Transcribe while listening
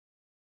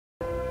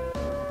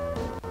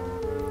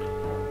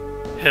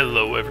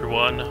Hello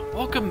everyone,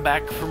 welcome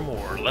back for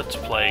more Let's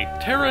Play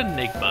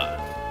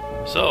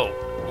Terranigma. So,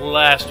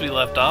 last we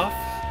left off,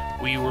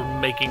 we were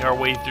making our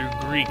way through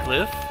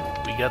Grecliff.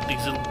 We got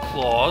these little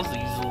claws,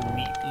 these little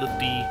neat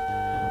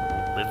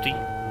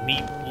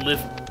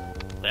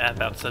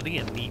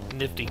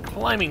nifty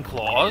climbing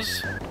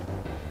claws.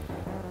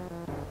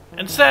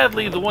 And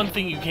sadly, the one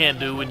thing you can't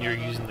do when you're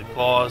using the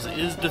claws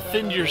is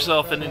defend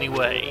yourself in any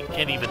way. You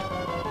can't even,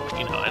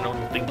 I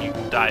don't think you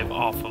can dive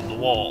off of the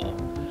wall.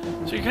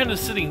 So you're kind of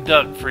sitting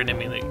duck for any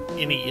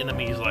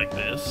enemies like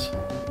this.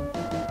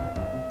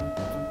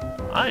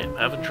 I am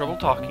having trouble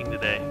talking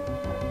today.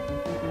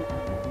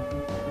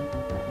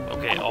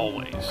 Okay,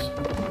 always.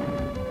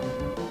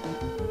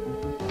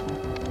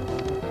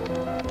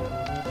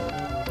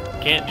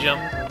 Can't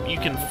jump. You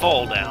can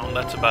fall down,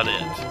 that's about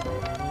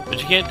it.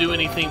 But you can't do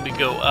anything but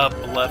go up,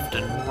 left,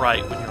 and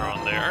right when you're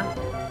on there.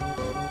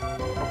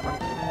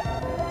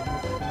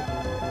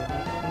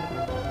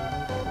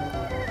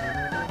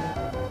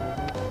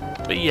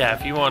 But yeah,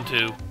 if you want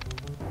to,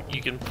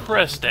 you can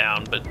press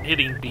down, but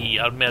hitting B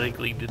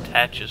automatically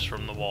detaches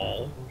from the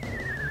wall,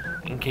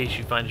 in case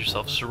you find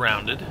yourself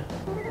surrounded.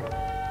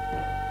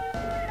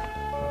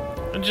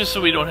 And just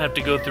so we don't have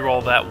to go through all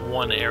that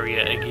one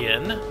area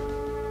again,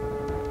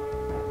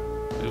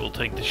 we will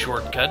take the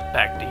shortcut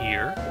back to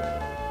here.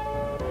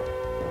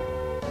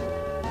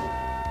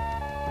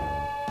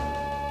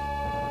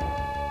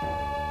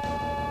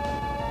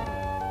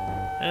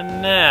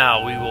 And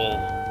now we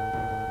will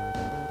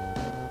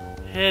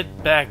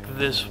head back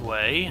this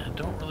way. I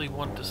don't really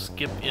want to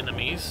skip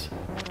enemies.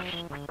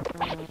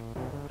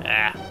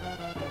 Not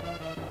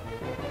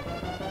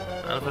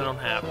if I don't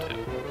have to.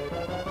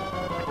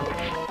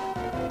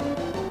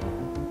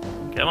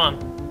 Come on.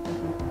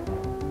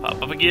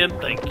 Pop up again,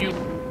 thank you.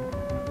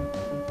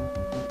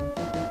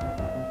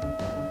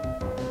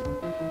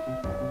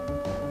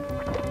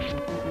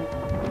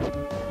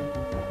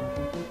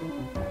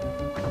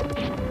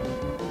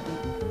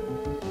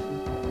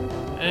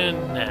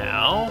 And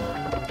now...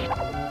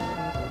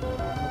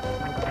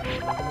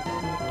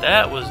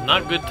 that was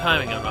not good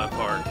timing on my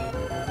part.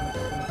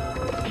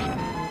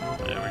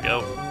 There we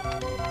go.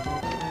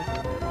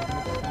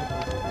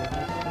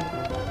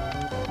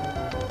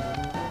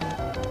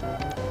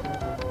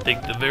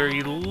 Take the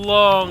very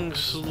long,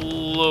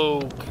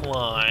 slow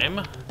climb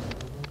up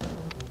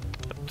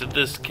to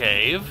this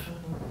cave.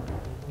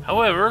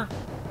 However,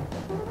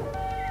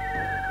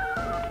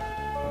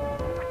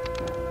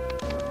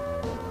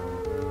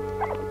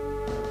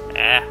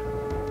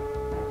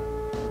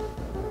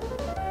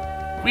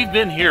 we've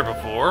been here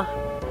before.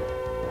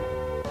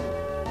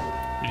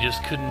 We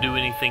just couldn't do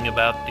anything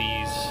about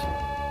these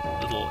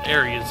little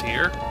areas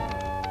here.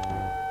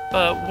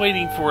 But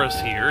waiting for us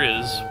here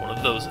is one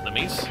of those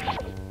enemies.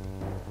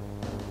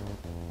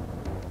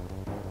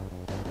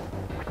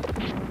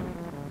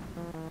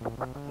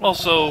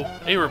 Also,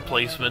 a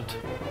replacement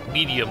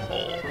medium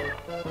bowl.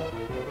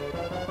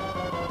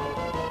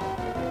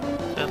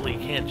 Sadly, you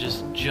can't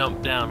just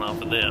jump down off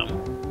of them.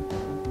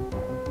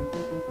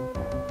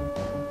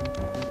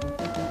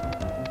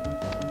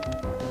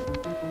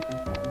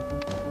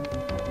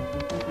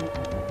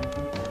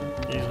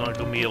 He's not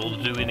going to be able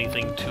to do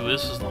anything to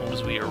us as long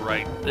as we are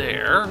right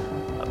there,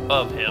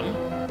 above him.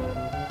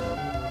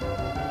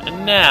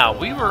 And now,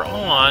 we were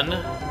on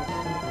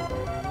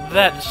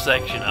that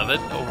section of it,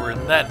 over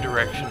in that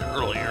direction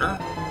earlier.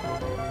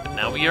 But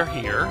now we are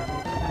here,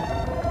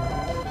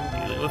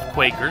 dealing with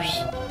Quakers.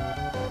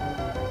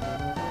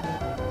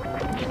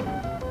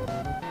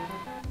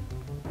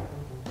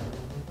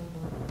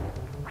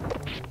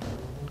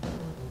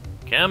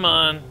 Come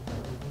on,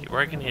 get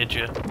where I can hit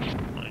you.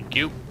 Thank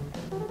you.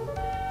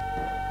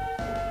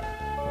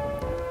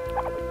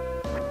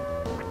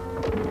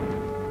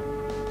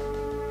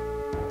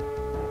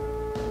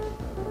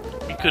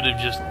 Could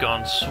have just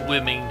gone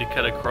swimming to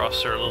cut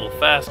across there a little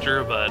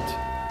faster, but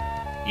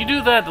you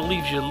do that, it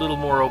leaves you a little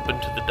more open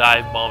to the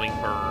dive bombing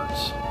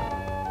birds.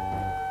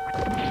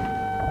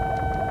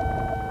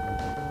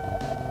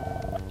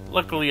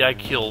 Luckily I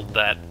killed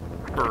that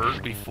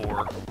bird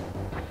before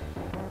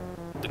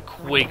the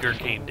Quaker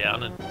came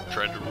down and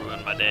tried to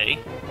ruin my day.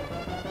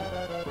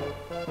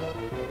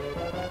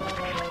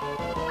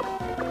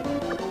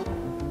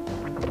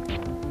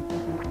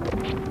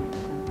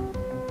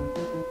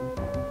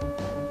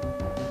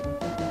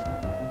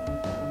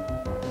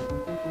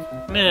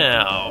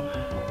 Now,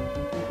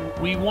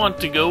 we want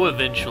to go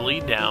eventually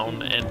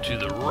down and to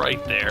the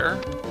right there.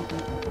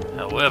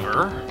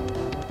 However,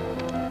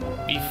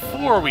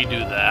 before we do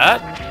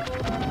that...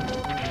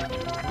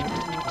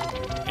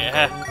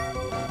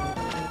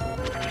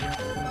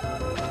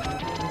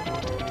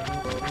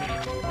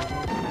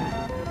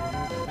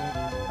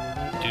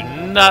 do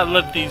not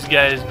let these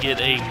guys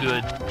get a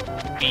good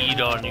bead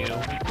on you.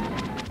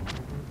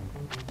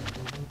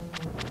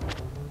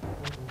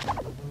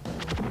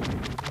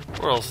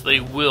 Or else they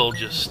will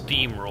just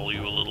steamroll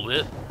you a little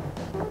bit.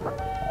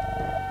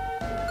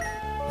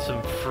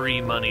 Some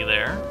free money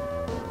there.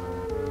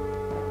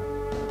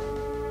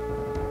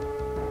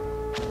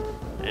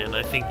 And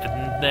I think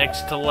the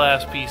next to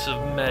last piece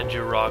of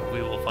magic rock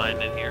we will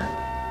find in here.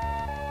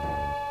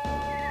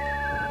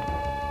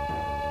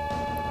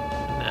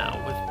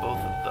 Now, with both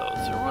of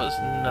those, there was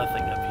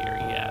nothing up here.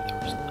 Yeah, there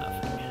was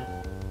nothing.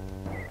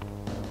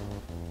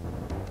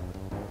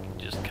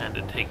 Just kind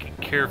of take a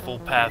careful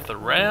path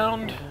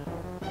around.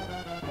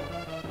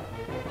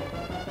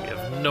 We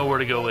have nowhere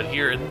to go in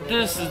here, and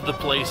this is the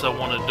place I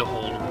wanted to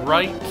hold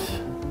right.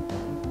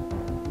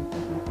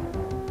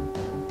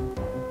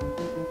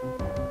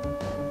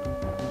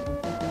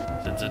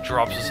 It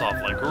drops us off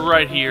like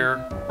right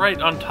here, right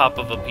on top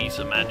of a piece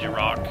of magic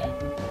rock.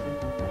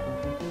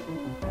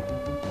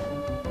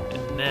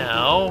 And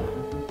now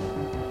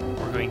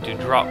we're going to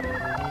drop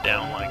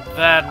down like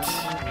that.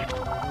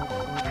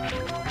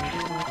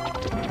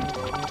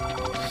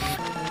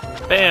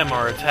 Spam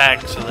our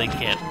attack so they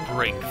can't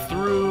break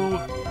through.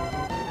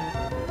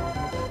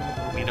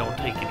 We don't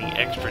take any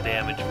extra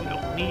damage we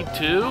don't need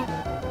to.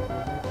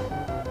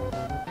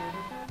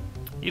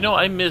 You know,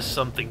 I missed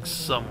something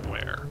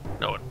somewhere.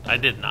 No, I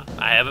did not.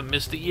 I haven't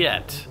missed it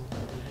yet.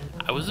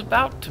 I was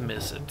about to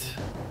miss it.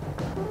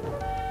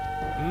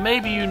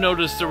 Maybe you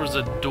noticed there was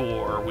a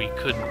door we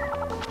couldn't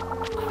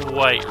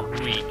quite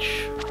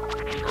reach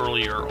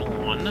earlier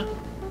on.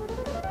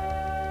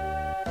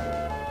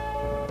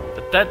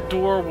 But that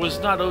door was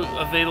not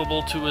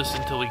available to us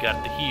until we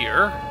got to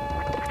here.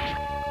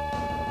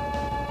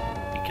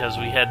 Because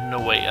we had no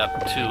way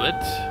up to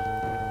it.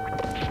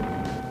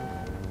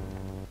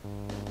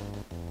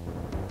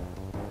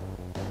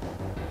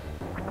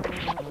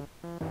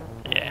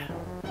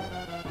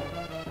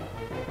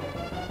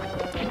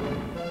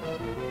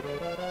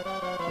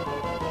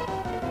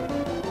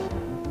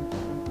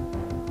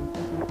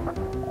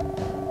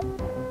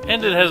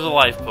 And it has a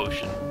life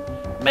potion.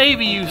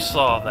 Maybe you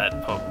saw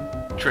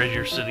that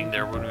treasure sitting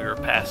there when we were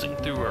passing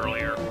through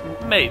earlier.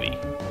 Maybe.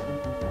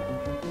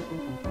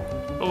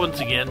 But once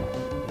again,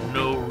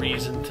 no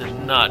reason to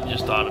not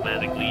just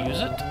automatically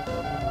use it.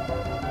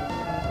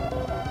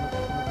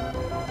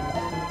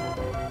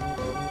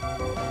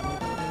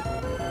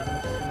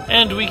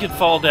 And we could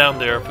fall down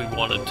there if we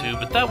wanted to,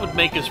 but that would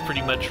make us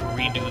pretty much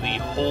redo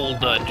the whole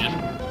dungeon.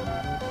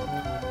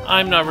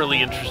 I'm not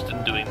really interested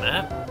in doing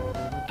that.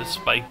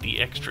 Despite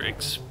the extra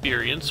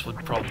experience,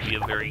 would probably be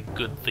a very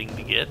good thing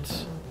to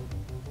get.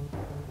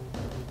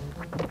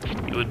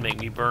 It would make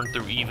me burn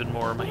through even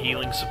more of my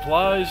healing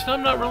supplies, and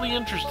I'm not really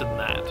interested in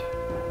that.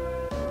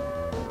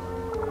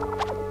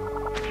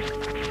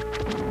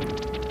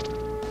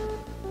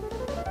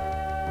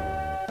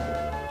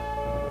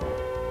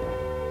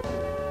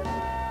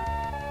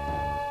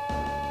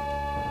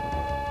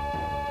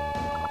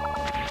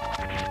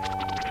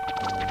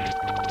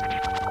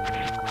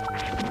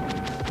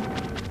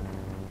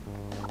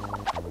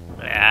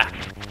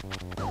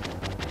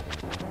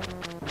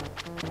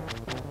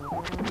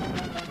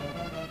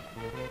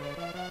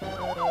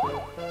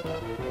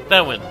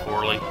 That went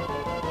poorly.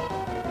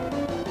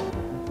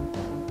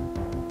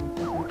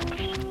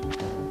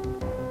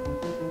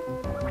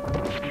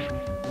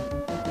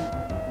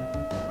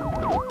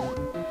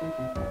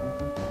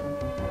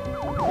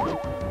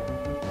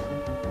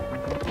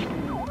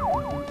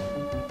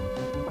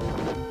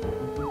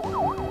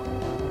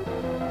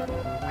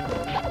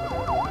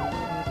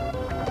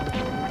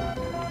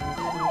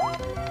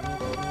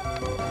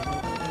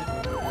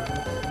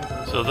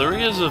 So there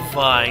is a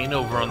vine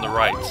over on the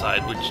right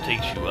side which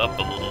takes you up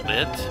a little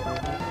bit,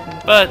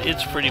 but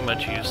it's pretty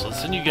much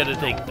useless, and you gotta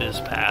take this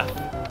path.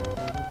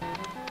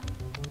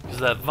 Because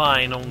that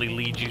vine only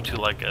leads you to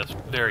like a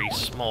very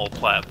small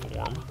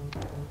platform.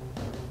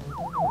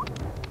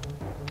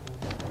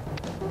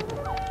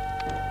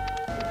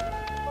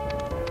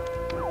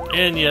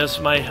 And yes,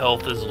 my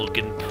health is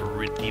looking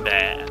pretty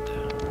bad.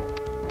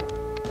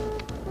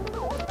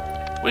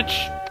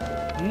 Which,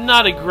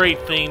 not a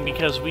great thing,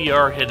 because we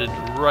are headed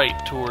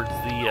right towards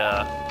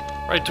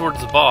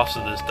the boss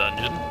of this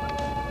dungeon.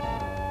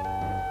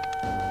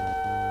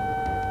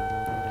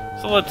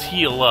 So let's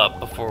heal up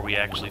before we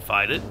actually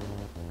fight it.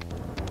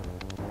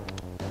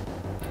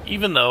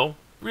 Even though,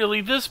 really,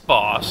 this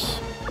boss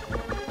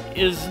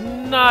is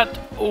not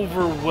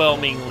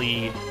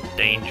overwhelmingly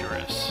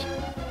dangerous.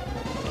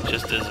 It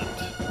just isn't.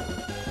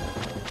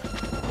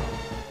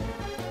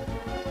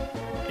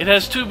 It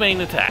has two main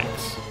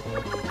attacks.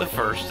 The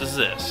first is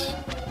this.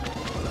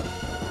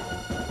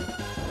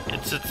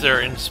 It sits there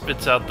and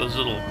spits out those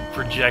little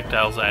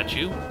projectiles at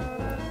you.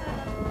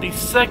 The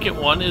second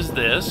one is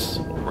this,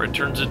 where it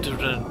turns into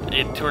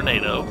a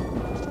tornado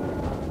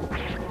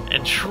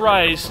and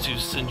tries to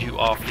send you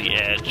off the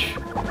edge.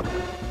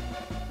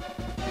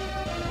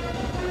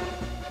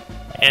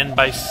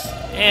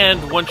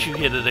 And once you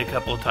hit it a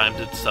couple of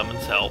times, it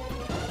summons help.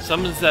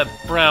 Summons that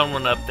brown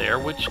one up there,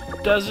 which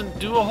doesn't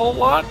do a whole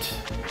lot.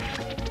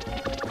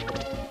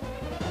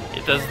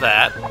 It does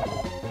that.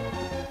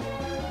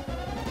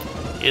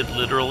 It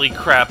literally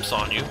craps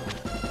on you.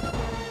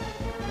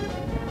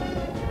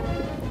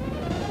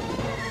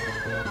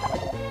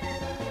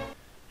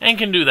 And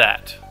can do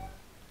that.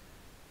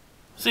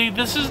 See,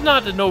 this is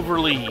not an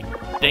overly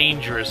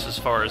dangerous as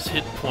far as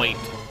hit point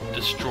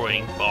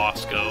destroying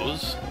boss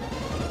goes.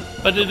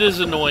 But it is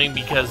annoying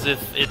because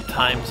if it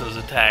times those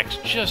attacks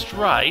just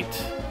right,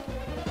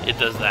 it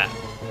does that.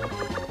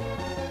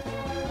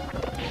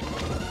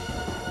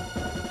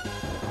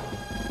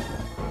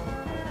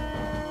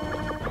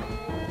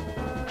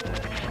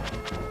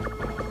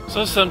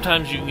 So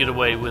sometimes you can get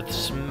away with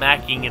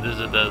smacking it as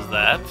it does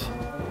that.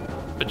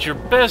 But your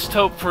best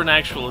hope for an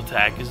actual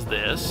attack is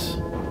this.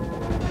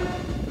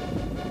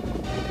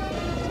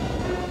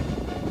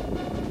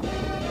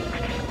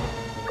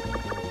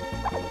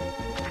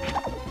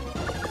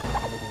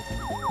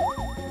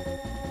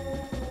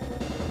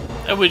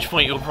 At which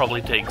point you'll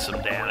probably take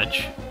some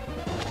damage.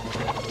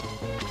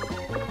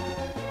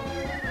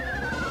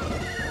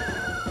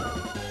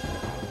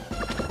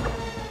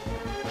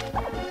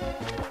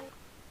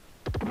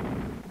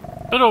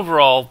 But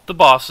overall, the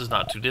boss is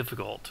not too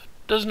difficult.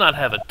 Does not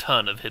have a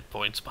ton of hit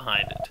points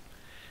behind it.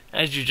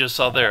 As you just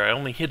saw there, I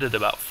only hit it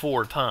about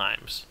 4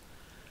 times.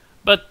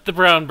 But the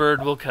brown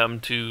bird will come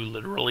to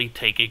literally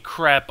take a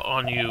crap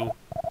on you.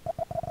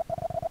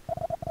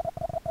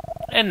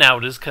 And now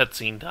it is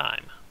cutscene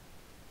time.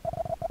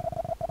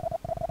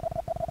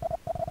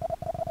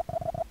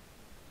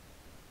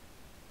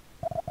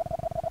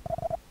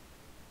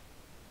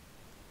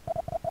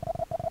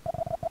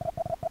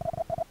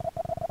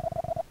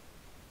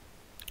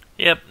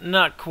 Yep,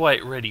 not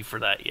quite ready for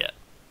that yet.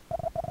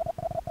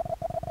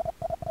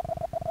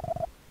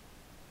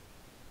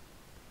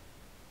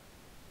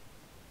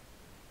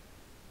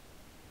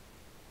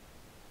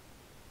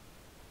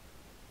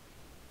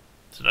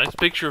 It's a nice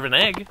picture of an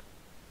egg.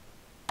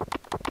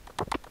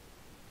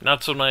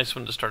 Not so nice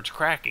when it starts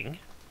cracking.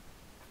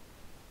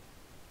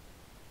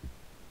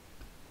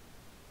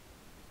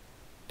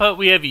 But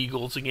we have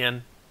eagles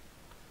again,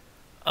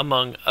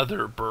 among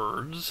other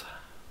birds.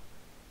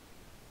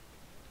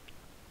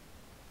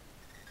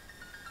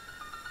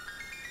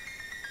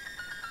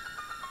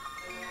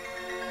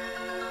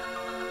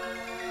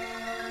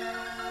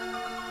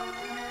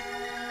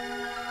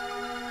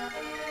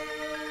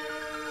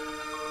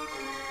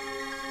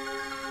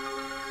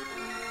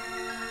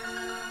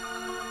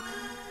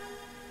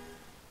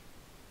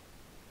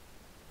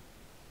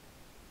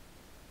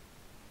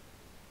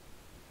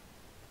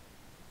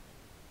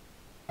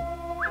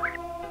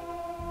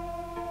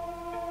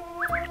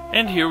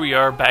 And here we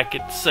are back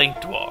at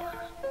Sanctuar.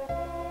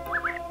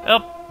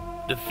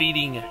 Well,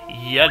 defeating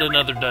yet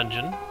another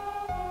dungeon.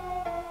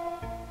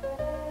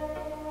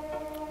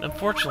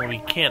 Unfortunately, we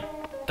can't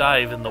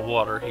dive in the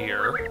water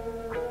here,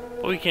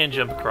 but we can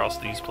jump across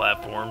these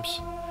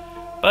platforms.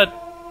 But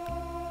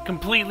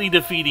completely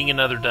defeating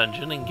another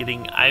dungeon and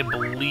getting, I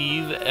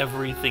believe,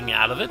 everything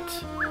out of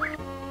it.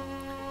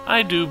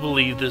 I do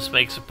believe this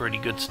makes a pretty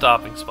good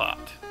stopping spot.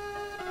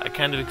 I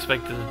kind of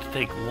expected it to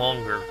take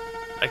longer.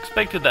 I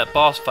expected that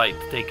boss fight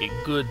to take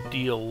a good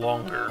deal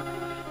longer,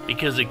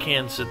 because it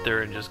can sit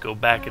there and just go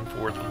back and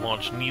forth and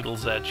launch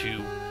needles at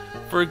you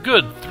for a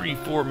good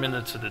 3-4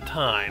 minutes at a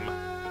time,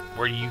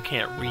 where you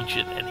can't reach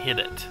it and hit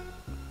it.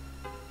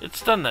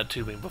 It's done that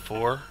to me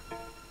before.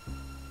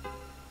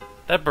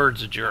 That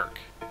bird's a jerk.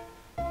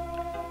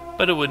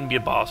 But it wouldn't be a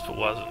boss if it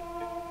wasn't.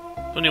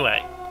 So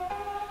anyway,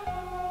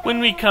 when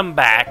we come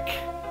back,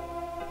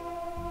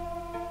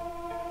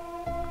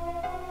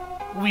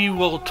 we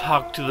will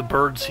talk to the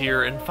birds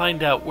here and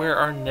find out where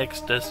our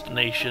next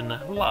destination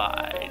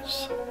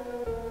lies.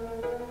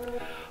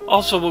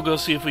 Also, we'll go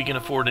see if we can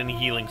afford any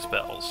healing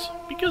spells,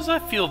 because I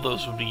feel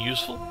those would be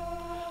useful.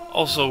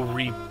 Also,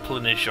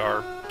 replenish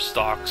our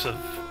stocks of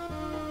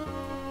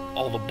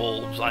all the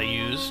bulbs I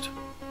used.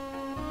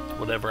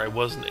 Whatever I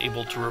wasn't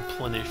able to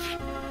replenish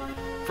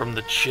from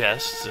the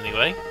chests,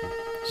 anyway.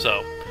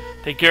 So,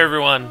 take care,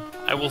 everyone.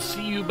 I will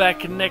see you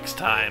back next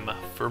time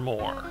for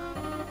more.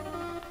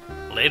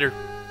 Later.